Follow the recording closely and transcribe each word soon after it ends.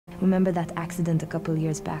Remember that accident a couple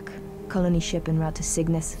years back? Colony ship en route to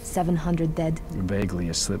Cygnus, 700 dead. Vaguely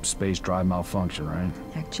a slip space drive malfunction, right?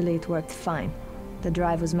 Actually, it worked fine. The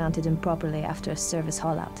drive was mounted improperly after a service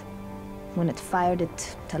haul-out. When it fired,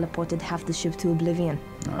 it teleported half the ship to oblivion.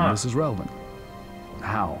 This is relevant.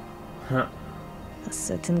 How? A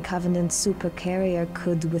certain Covenant supercarrier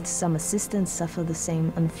could, with some assistance, suffer the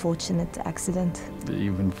same unfortunate accident.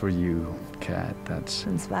 Even for you, Cat, that's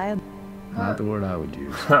Inspired? not the word I would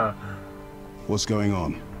use. What's going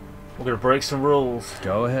on? We're gonna break some rules.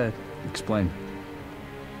 Go ahead. Explain.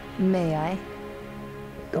 May I?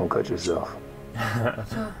 Don't cut yourself.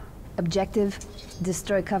 Objective: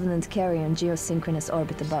 destroy Covenant carrier in geosynchronous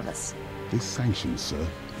orbit above us. This sanctions, sir.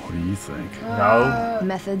 What do you think? No.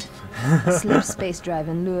 Method: slip space drive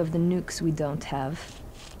in lieu of the nukes we don't have.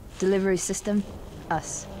 Delivery system: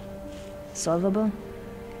 us. Solvable: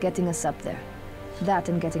 getting us up there. That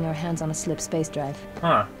and getting our hands on a slip space drive.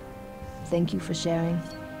 Huh. Thank you for sharing.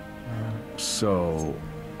 So,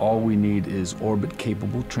 all we need is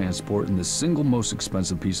orbit-capable transport and the single most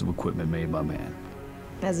expensive piece of equipment made by man.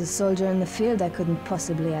 As a soldier in the field, I couldn't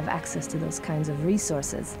possibly have access to those kinds of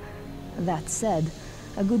resources. That said,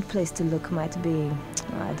 a good place to look might be,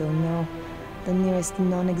 I don't know, the nearest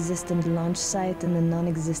non-existent launch site in the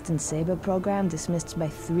non-existent Saber program dismissed by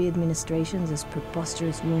 3 administrations as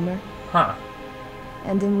preposterous rumor. Huh.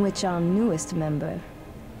 And in which our newest member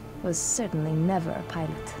was certainly never a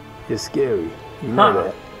pilot. You're scary. You know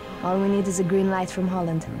that. All we need is a green light from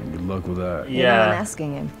Holland. Good luck with that. Yeah. Anyone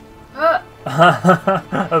asking him.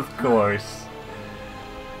 Of course.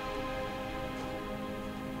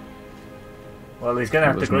 Well, he's gonna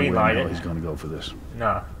have to green light it. He's gonna go for this.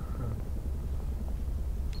 No.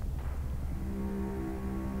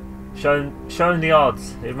 Show him the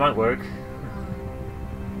odds. It might work.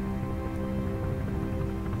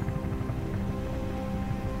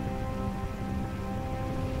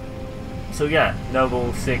 So yeah,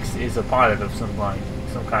 Noble 6 is a pilot of some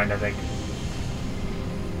kind, I think.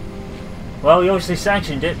 Well, we obviously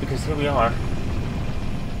sanctioned it because here we are.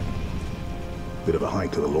 Bit of a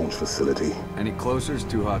hike to the launch facility. Any closer is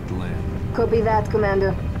too hot to land. Copy that,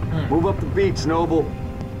 Commander. Move up the beach, Noble.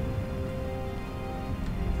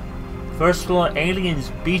 First floor, aliens,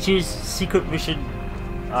 beaches, secret mission.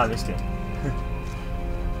 Ah, missed it.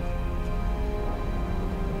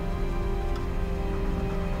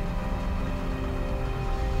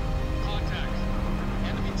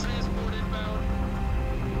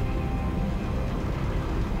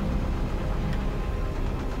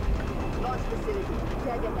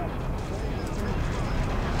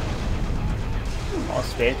 All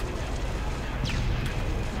speed.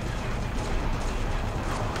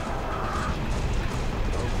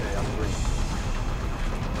 Okay, I'm free.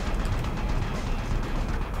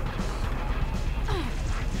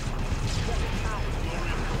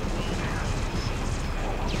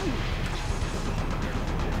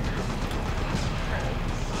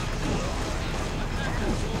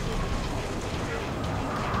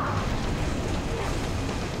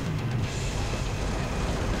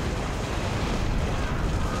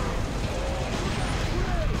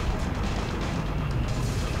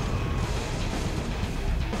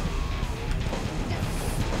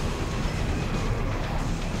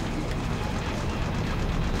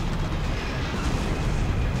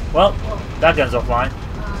 Well, that gun's offline.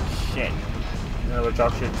 Shit. Another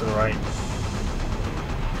dropship to the right.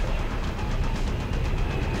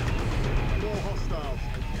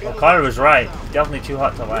 Well, Carter was right. Definitely too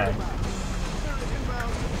hot to land.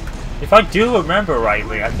 If I do remember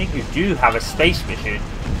rightly, I think you do have a space mission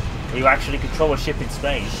where you actually control a ship in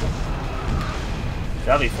space.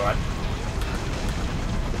 That'll be fun.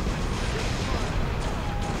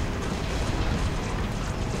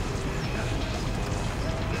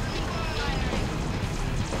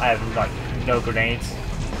 I have, like, no grenades.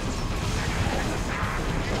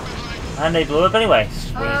 And they blew up anyway.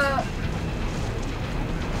 Sweet.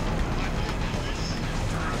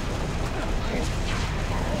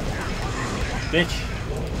 Bitch.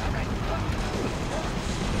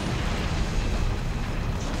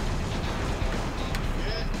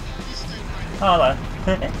 Oh, hello.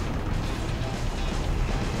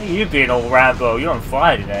 Hey, you being all Rambo. You're on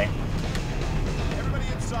fire today. Everybody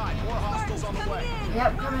inside. More hostiles on the way.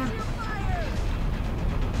 Yep, come in.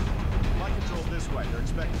 Flight control this way. They're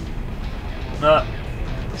expecting you.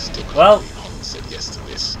 Well. Said yes to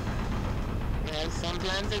this. Well, some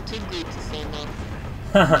plans are too good to say no.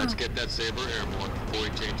 Let's get that Saber airborne before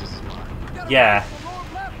he changes his mind. Yeah.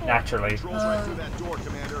 Naturally. Controls right through that door,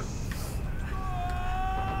 Commander.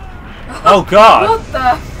 Oh god! What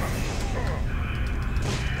the?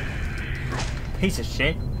 Piece of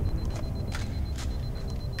shit.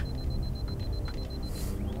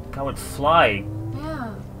 That would fly.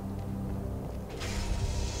 Yeah.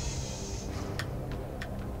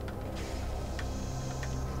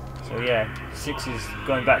 So yeah, 6 is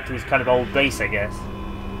going back to his kind of old base, I guess.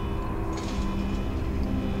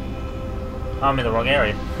 I'm in the wrong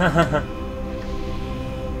area.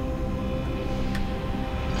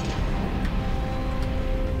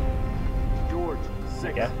 George,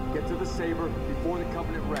 6. Yeah. Get to the Saber before the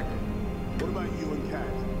Covenant wreck it. What about you and Cat?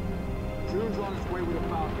 June's on his way with a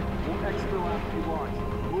Falcon. We'll exfil after you launch.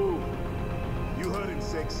 Move. You heard him,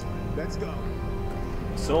 6. Let's go.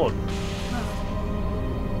 Sword.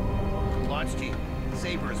 Launch team.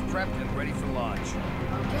 Saber is prepped and ready for launch.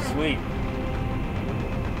 Okay. Sweet.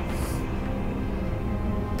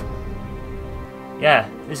 Yeah,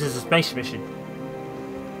 this is a space mission.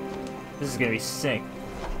 This is gonna be sick.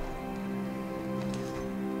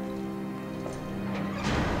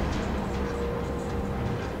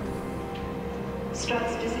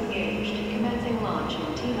 Struts disengaged. Commencing launch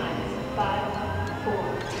in T-minus 5, 4,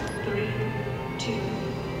 3, 2.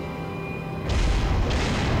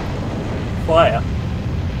 Fire.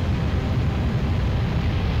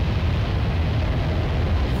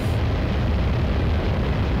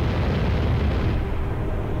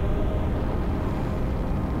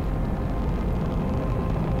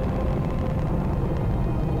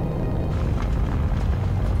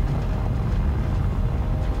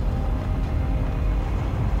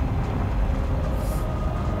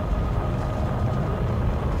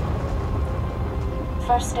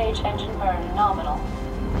 First stage engine burn nominal.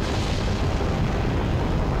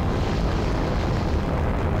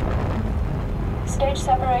 Stage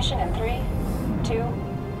separation in 3, 2,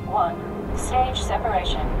 1. Stage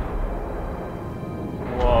separation.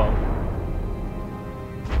 Whoa.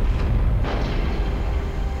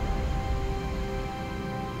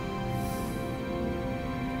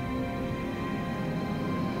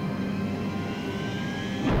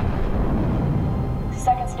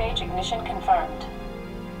 Second stage ignition confirmed.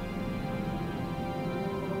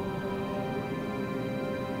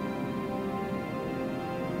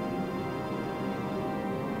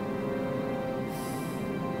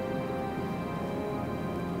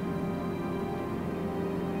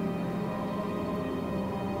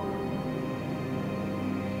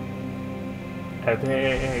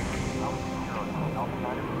 Epic.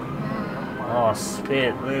 Oh,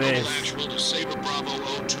 spit, look at this. Actual to Saber Bravo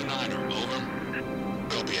 029er, over.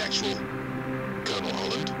 Copy actual. Colonel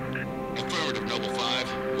Holland. Affirmative, Noble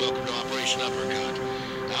 5. Welcome to Operation Uppercut.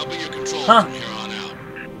 I'll be your control from here on out.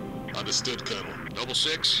 Understood, Colonel. Noble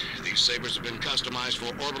 6, these Sabers have been customized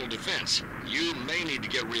for orbital defense. You may need to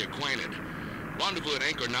get reacquainted. Rendezvous at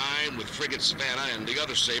Anchor 9 with Frigate Savannah and the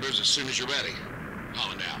other Sabers as soon as you're ready.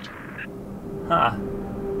 Holland out. Huh.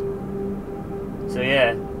 So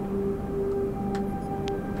yeah.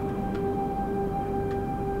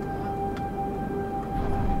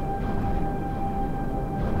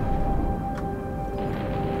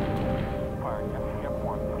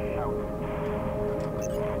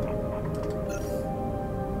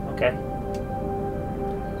 Okay.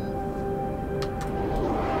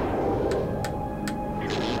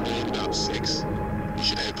 About 6. You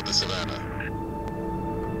should head for the Savannah.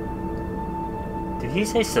 Did he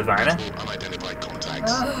say Savannah? Unidentified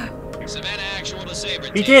contacts. Savannah actual to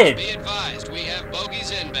Saber. He did. Be advised, we have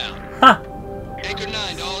bogies inbound. Huh. Anchor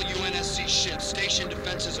 9 to all UNSC ships. Station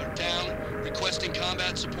defenses are down. Requesting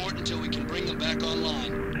combat support until we can bring them back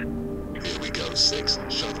online. Here we go, 6.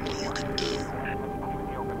 Show them what you can do.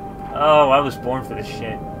 Oh, I was born for this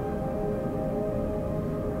shit.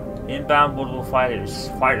 Inbound multiple fighters,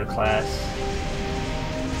 fighter class.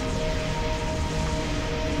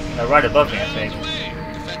 They're right above me, I think.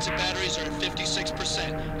 Defensive batteries are at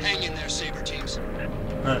 56%. Hang in there, Saber teams.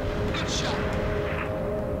 Huh. Good shot.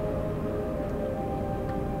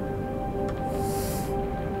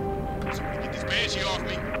 Get this banshee off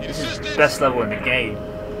me. This is the best level in the game.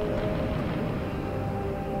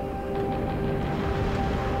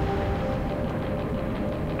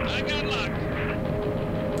 I got luck.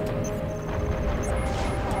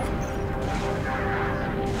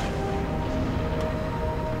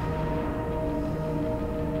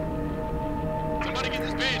 Somebody get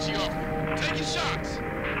this banshee off me. Take your shots.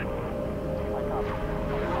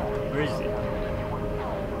 Where is it?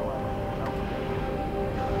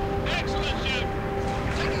 Excellent, Jim.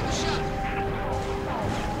 Taking the shot.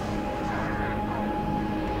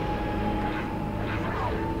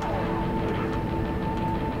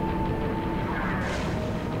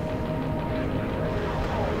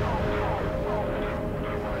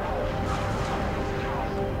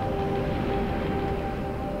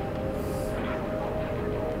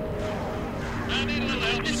 I need a little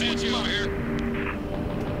help. Fancy over here.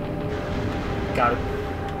 Got it.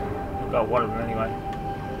 Got one of them anyway.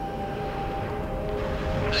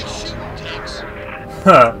 Nice shooting, tanks.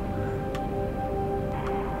 Huh.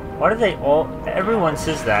 Why do they all... Everyone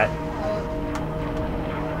says that.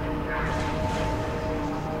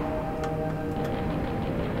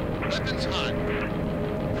 Weapons hot.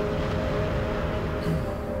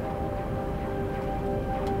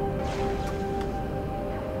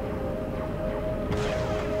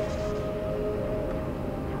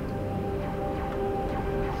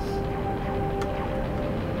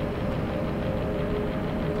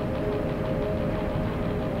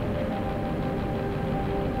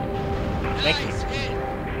 Thank you. Nice hit.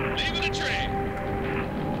 Leaving a trail.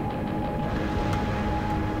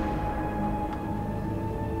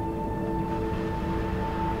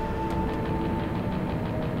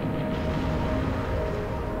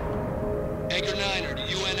 Anchor 9 are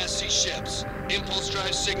UNSC ships. Impulse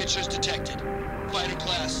drive signatures detected. Fighter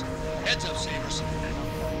class. Heads up, Sabers.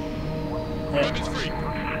 Weapons free.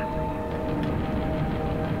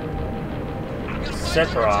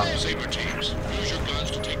 Sephiroth. Saber teams, use your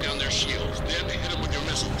guns to take down their shields, then hit them with your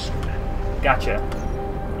missiles. Gotcha.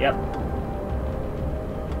 Yep.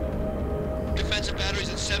 Defensive batteries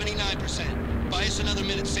at 79%. Buy us another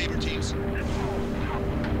minute, Saber teams.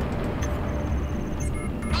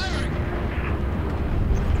 Firing.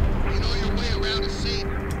 You know your way around a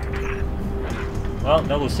Saber. Well,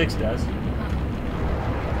 Noble 6 does.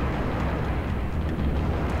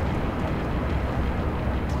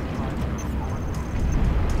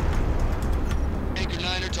 Anchor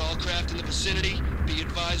 9 to all craft in the vicinity. Be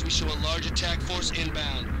advised we show a large attack force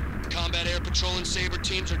inbound. Combat Air Patrol and Saber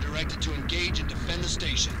teams are directed to engage and defend the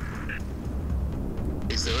station.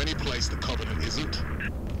 Is there any place the Covenant isn't?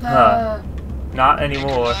 Huh. Not Anchor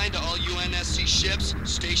anymore. 9 to all UNSC ships.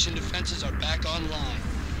 Station defenses are back online.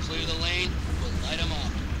 Clear the lane. We'll light them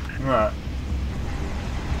up. Right.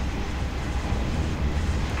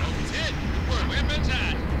 Weapons hit. Good work. Weapons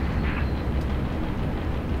hot.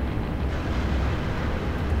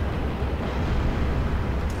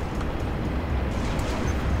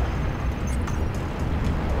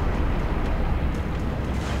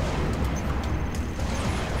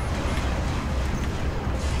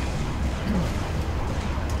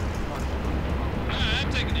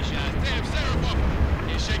 I'm taking the shot. Damn, Sarah Walker.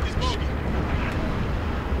 Can't shake this bogey.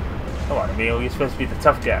 Come on, Emil. You're supposed to be the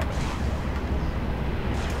tough guy.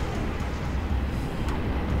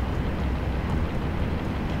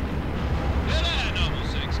 Good eye, Noble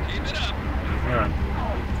 6. Keep it up. Yeah.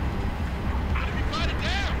 Enemy fighter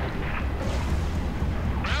down.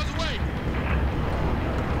 Rounds away.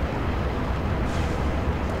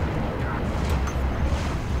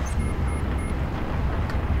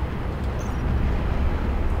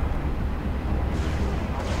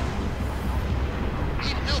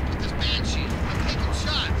 Need help with this Banshee. I'm taking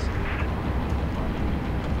shots.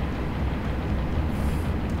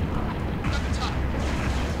 Up the top.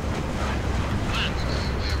 Come on, we know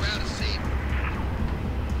your way around a Saber.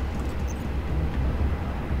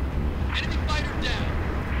 Enemy fighter down.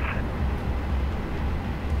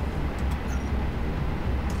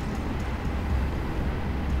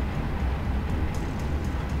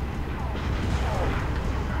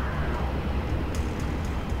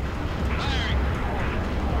 Firing.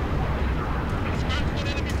 Spartans, one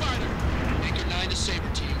enemy fighter. Anchor 9 to Saber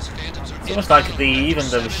teams. Phantoms are It's almost like even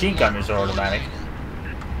the machine gunners are automatic.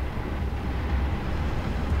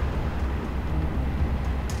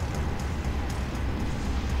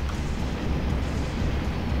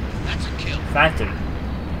 That's a kill. Phantom.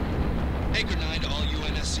 Anchor 9 to all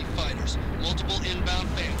UNSC fighters. Multiple inbound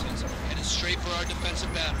Phantoms. Headed straight for our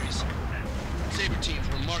defensive batteries. Saber teams,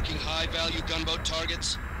 we're marking high-value gunboat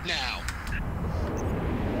targets now.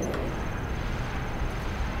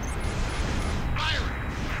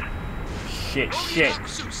 Firing. Shit, Bogey shit. hot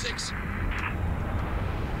pursuit 6.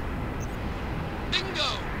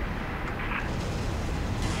 Bingo!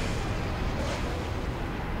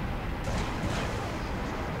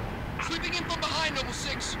 Sweeping in from behind, Noble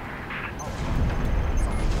 6.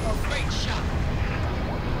 Oh, great shot.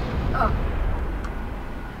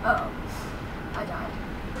 Oh, I died.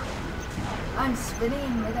 I'm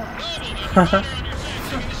spinning midair. Noble, there's a fighter on your side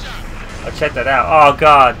taking the shot. I'll check that out. Oh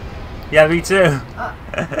god. Yeah, me too. Look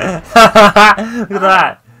at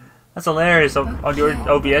that. That's hilarious on your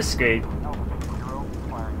OBS screen.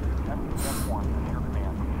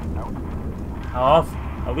 How off?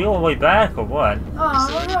 Are we all the way back or what? Is there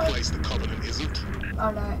Oh, any no. place the Covenant isn't?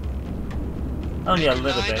 Oh no. Only a Anchor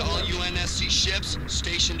little 9 bit. to all UNSC ships.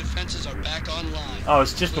 Station defenses are back online. Oh,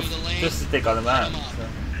 it's just Clear the lane. just to stick on the map. Light 'em up.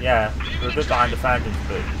 So. Yeah, we're a bit behind the Phantoms,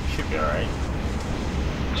 but it should be alright.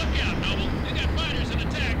 Look out, Noble. They got fighters in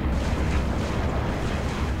attack.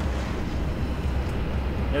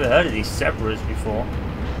 Never heard of these Separatists before.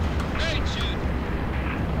 Hey, shoot.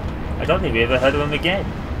 I don't think we ever heard of them again.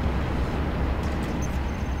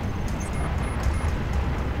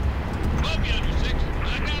 Bogey under 6.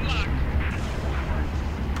 I got locked.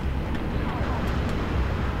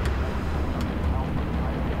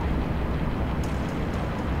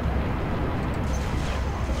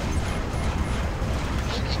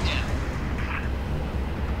 Bogey down.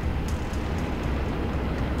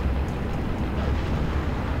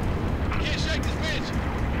 Can't shake this bitch.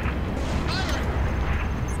 Firing.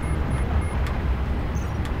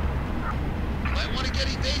 Might want to get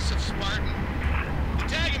evasive, Spartan. They're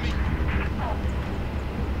tagging me.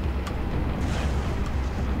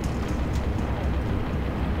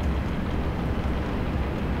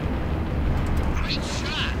 Great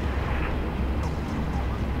shot.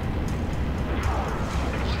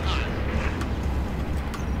 1 mile.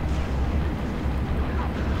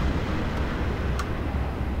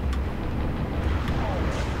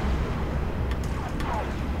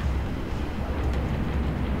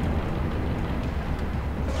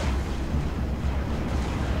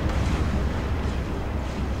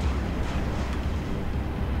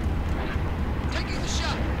 Taking the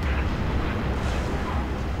shot.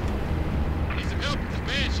 Need some help with the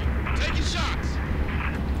Banshee. Taking shots.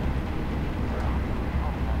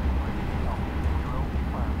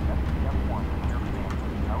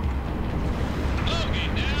 Bogey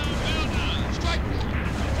down, well done. Strike one.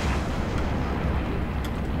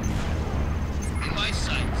 In my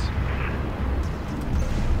sights.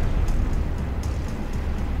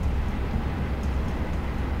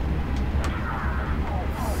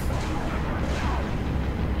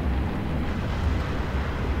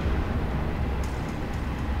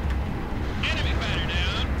 Enemy fighter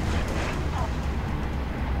down.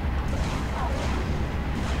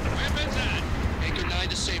 Weapons on. Anchor 9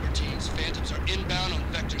 to Saber teams. Phantoms are inbound on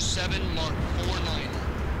Vector 7, Mark 49.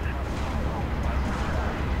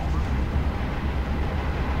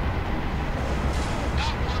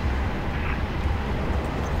 Got one.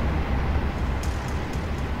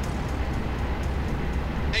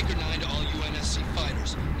 Anchor 9 to all UNSC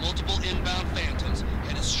fighters. Multiple inbound Phantoms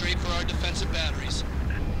headed straight for our defensive batteries.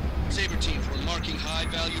 Saber teams were marking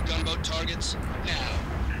high-value gunboat targets now.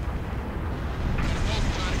 Both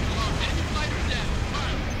trying to come up. Enemy fighter down.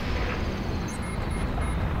 Fire.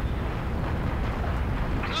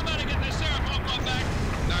 Somebody get this Seraph off my back.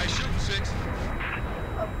 Nice shooting, 6.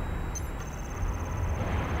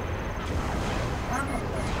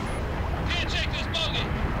 Can't shake this bogey.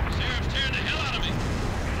 Seraph's tearing the hell out of me.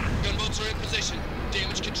 Gunboats are in position.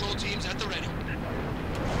 Damage control teams at the ready.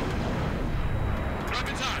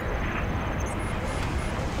 Weapons on.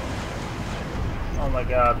 Oh my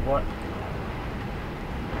god, what?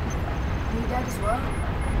 You dead as well?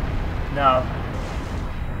 No.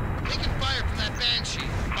 Taking fire from that Banshee.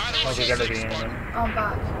 Fire those Okay, gotta be six, in Spartan. there. I'm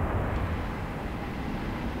back.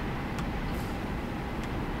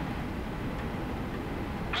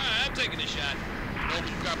 Alright, I'm taking a shot. Noble,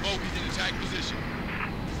 you got bogeys in attack position.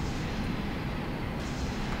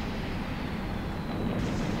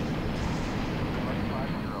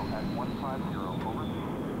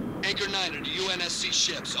 Anchor 9er to UNSC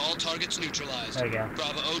ships. All targets neutralized. There you go.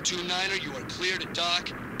 Bravo 029er, you are clear to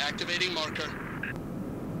dock. Activating marker.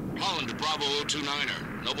 Holland to Bravo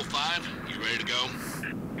 029er. Noble 5, you ready to go?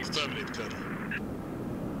 Affirmative, Colonel.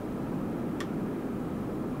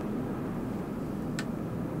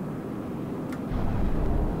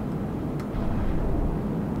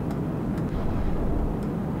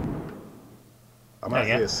 I'm There out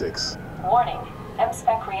you go. here, 6. Warning.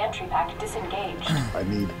 M-Spec reentry pack disengaged. I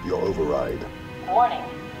need your override. Warning.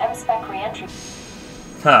 M-Spec reentry.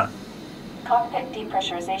 Huh. Cockpit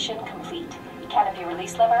depressurization complete. Canopy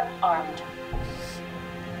release lever armed.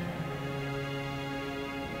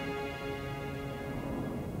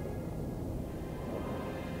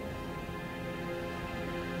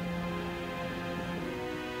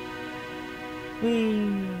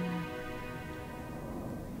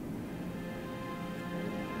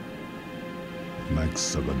 Max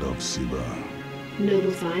Sagadov Siva.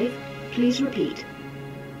 Noble 5, please repeat.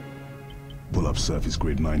 Pull up surface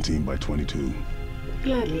grid 19 by 22.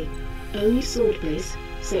 Gladly. Only Sword Base,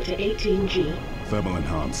 Sector 18G. Thermal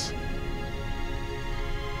enhance.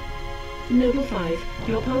 Noble 5,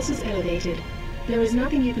 your pulse is elevated. There is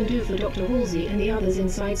nothing you can do for Dr. Halsey and the others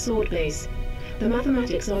inside Sword Base. The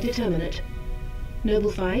mathematics are determinate.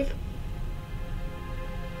 Noble 5?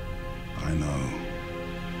 I know.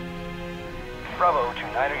 Bravo 29,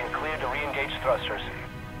 you're cleared to re-engage thrusters.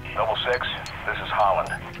 Noble 6, this is Holland.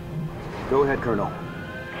 Go ahead, Colonel.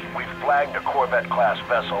 We've flagged a Corvette-class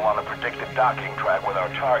vessel on the predicted docking track with our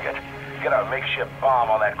target. Get our makeshift bomb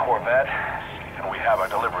on that Corvette, and we have our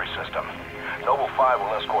delivery system. Noble 5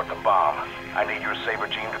 will escort the bomb. I need your Saber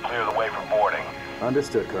team to clear the way for boarding.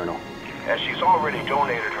 Understood, Colonel. As she's already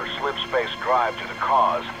donated her slip space drive to the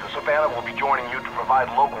cause, the Savannah will be joining you to provide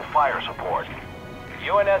local fire support.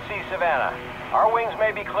 UNSC Savannah. Our wings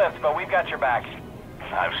may be clipped, but we've got your back.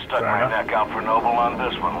 I've stuck my neck out for Noble on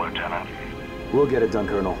this one, Lieutenant. We'll get it done,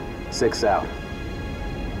 Colonel. 6 out.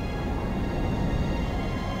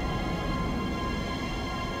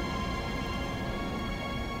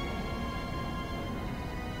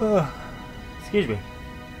 Excuse me.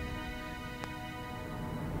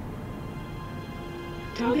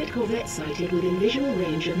 Target Corvette sighted within visual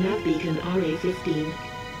range of nav beacon RA-15.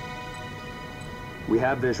 We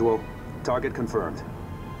have visual. Target confirmed.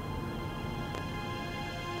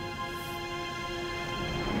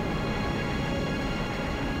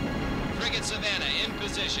 Frigate Savannah in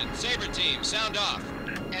position. Saber team, sound off.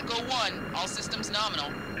 Echo 1, all systems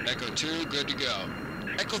nominal. Echo 2, good to go.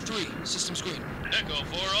 Echo 3, systems green. Echo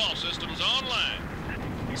 4, all systems online.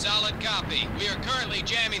 Solid copy. We are currently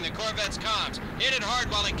jamming the Corvette's comms. Hit it hard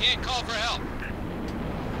while it can't call for help.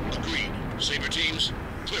 Agreed. Saber teams,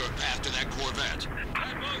 clear a path to that Corvette.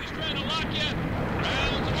 That bogey's trying to lock you.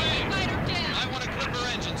 Rounds away. Fighter down. I want to clip her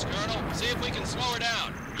engines, Colonel. See if we can slow her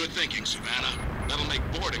down. Good thinking, Savannah. That'll make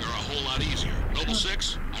boarding her a whole lot easier. Noble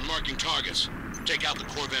 6, I'm marking targets. Take out the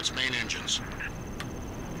Corvette's main engines.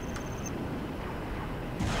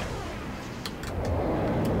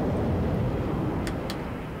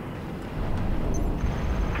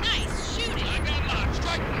 Nice shooting. I got locked.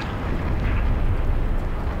 Strike me.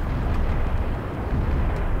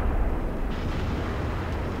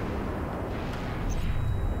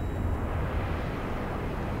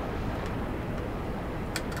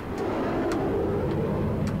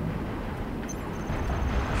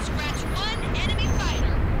 Scratch 1, enemy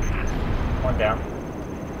fighter. One down.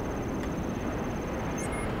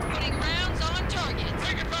 Putting rounds on target.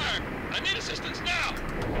 Taking fire. I need assistance now.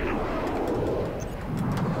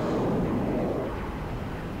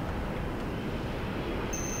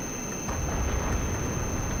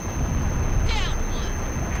 Down 1.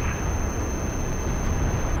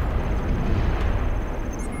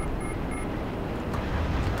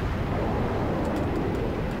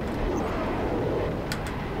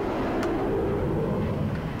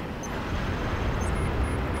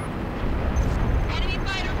 Enemy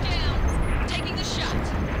fighter down. Taking the shot.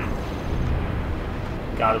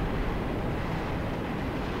 Got him.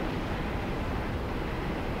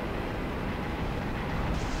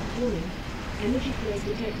 Warning. Energy flows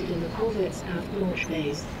detected in the Corvette's aft launch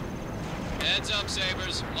bays. Heads up,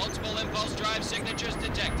 Sabers. Multiple impulse drive signatures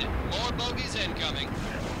detected. More bogeys incoming.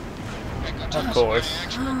 Echo 2 Of course.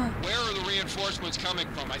 Where are the reinforcements coming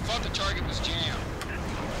from? I thought the target was jammed.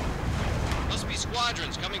 Must be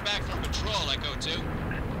squadrons coming back from patrol, Echo 2.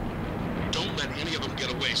 Don't let any of them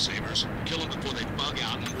get away, Sabers. Kill them before they bug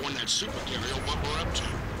out and warn that supercarrier what we're up to.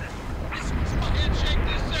 Handshake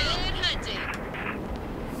this zero. Good hunting.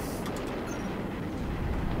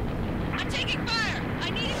 I'm taking fire. I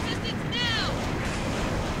need assistance now.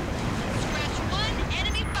 Scratch 1,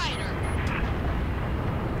 enemy fighter.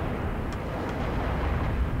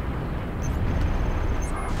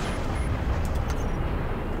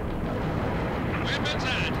 Weapons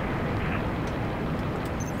on.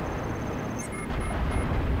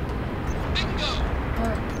 Bingo.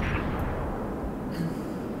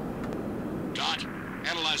 Dot,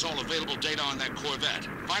 analyze all available data on that Corvette.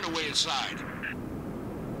 Find a way inside.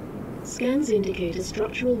 Scans indicate a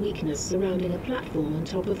structural weakness surrounding a platform on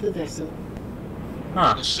top of the vessel. Huh.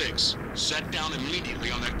 Noble 6, set down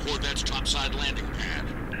immediately on that Corvette's topside landing pad.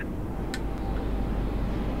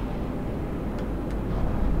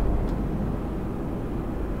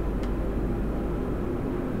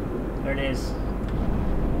 There it is.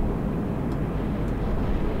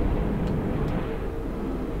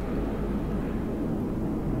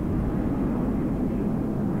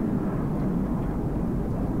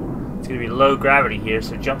 It's gonna be low gravity here,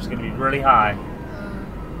 so jumps gonna be really high.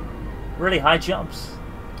 Really high jumps.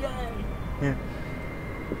 Yay! You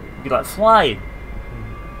could like fly.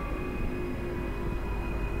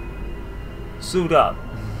 Suit up.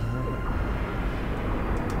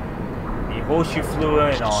 The horse you flew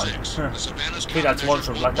in on. I think that's one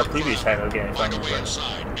from like a previous Halo game, if I remember.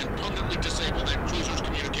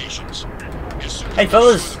 Hey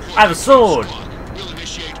fellas, I have a sword!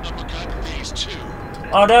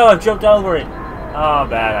 Oh no, I've jumped over it! Oh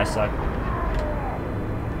bad, I suck.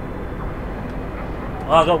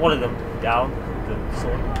 Oh, I got one of them down. The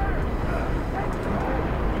sword.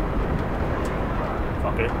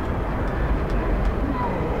 Fuck it.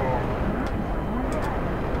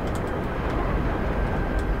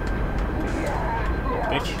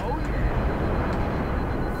 Bitch.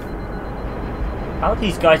 How are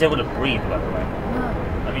these guys able to breathe, by the way?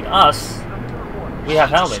 I mean, us, we have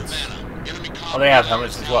helmets. Oh, they have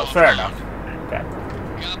helmets as well. Fair enough. Okay.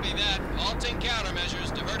 Copy that. Halting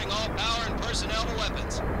countermeasures, diverting all power and personnel to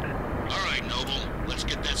weapons. All right, Noble. Let's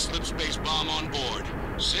get that slip space bomb on board.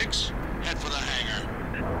 6, head for the hangar.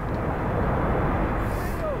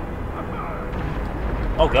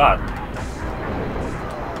 Oh god.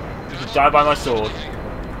 You could die by my sword.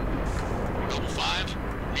 Noble 5,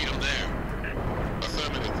 meet him there.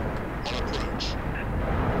 Affirmative. On approach.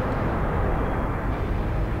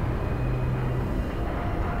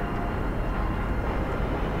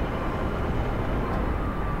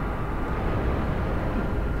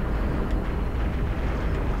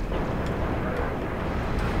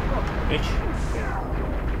 Bitch.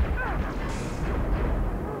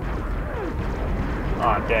 Oh,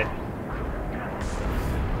 I'm dead.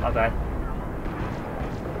 My bad.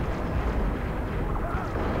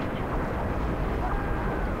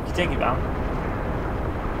 You take it down.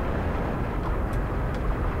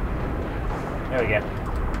 There we go.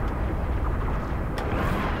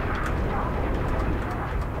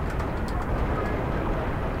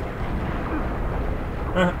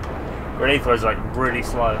 Grenade throws like really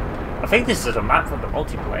slow. I think this is a map for the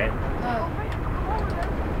multiplayer.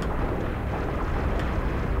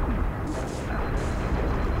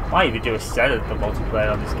 Might even do a set of the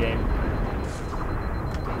multiplayer on this game.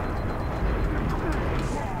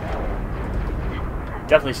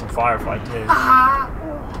 Definitely some firefight too.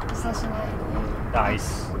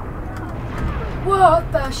 Nice.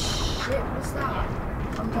 What the shit was that?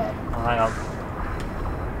 I'm dead. Oh, hang on.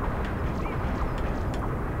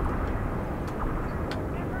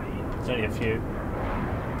 There's only a few.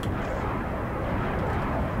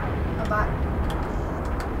 I'm back.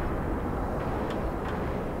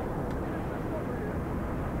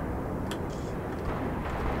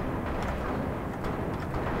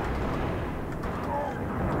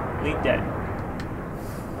 Lead dead.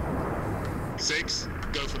 6,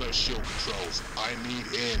 go for those shield controls. I need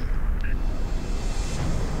in.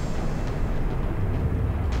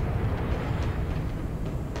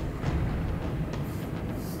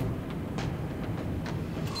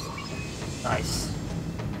 Nice.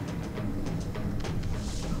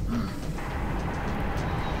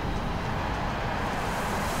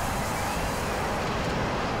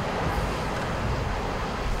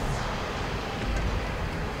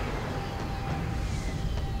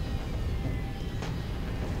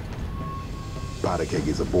 Powder keg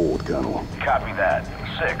is aboard, Colonel. Copy that.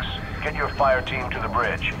 6, get your fire team to the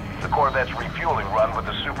bridge. The Corvette's refueling run with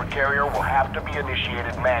the supercarrier will have to be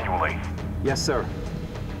initiated manually. Yes, sir.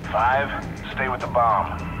 5, stay with the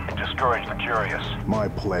bomb and discourage the curious. My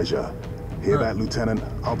pleasure. Hear that, Lieutenant?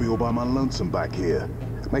 I'll be all by my lonesome back here.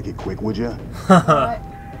 Make it quick, would you?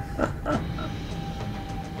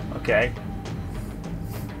 Okay.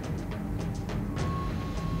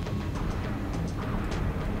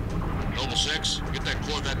 Noble 6, get that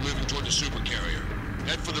Corvette moving toward the supercarrier.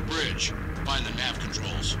 Head for the bridge. Find the nav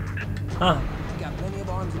controls. Huh. Got plenty of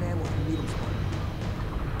arms and ammo for medium spot.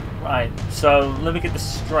 Right, so let me get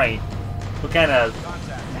this straight. We're gonna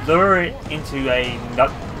lure it into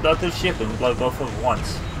another ship and blow both of them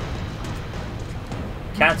once.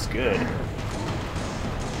 Cat's good.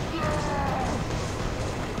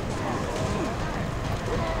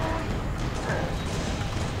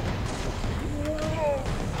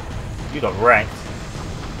 You got wrecked.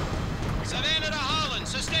 Savannah to Holland,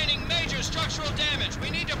 sustaining major structural damage.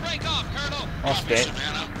 We need to break off, Colonel. I'll Copy, spit.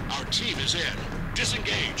 Savannah. Our team is in.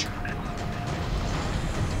 Disengage.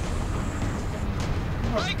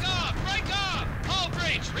 Break off! Break off! Hull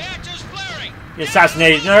breach! Reactors flaring! You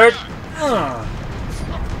assassinated nerd!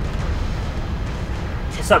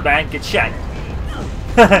 What's up, man? Get shanked.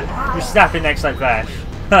 You're snapping necks like that.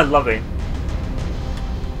 I love it.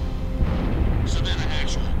 Savannah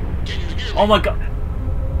actual. Can you hear me? Oh my god.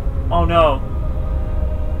 Oh no.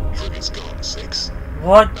 Frigate's gone, 6.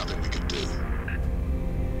 What? Nothing we can do.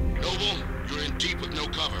 Noble, you're in deep with no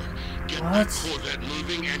cover. Get What? that Corvette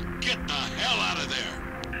moving and get the hell out of there.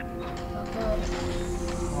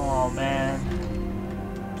 Oh man.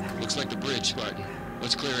 Looks like the bridge, Spartan.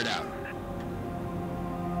 Let's clear it out.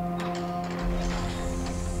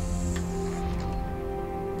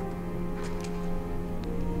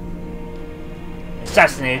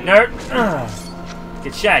 Assassinated nerd.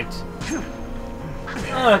 Get shanked.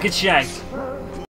 Get shanked.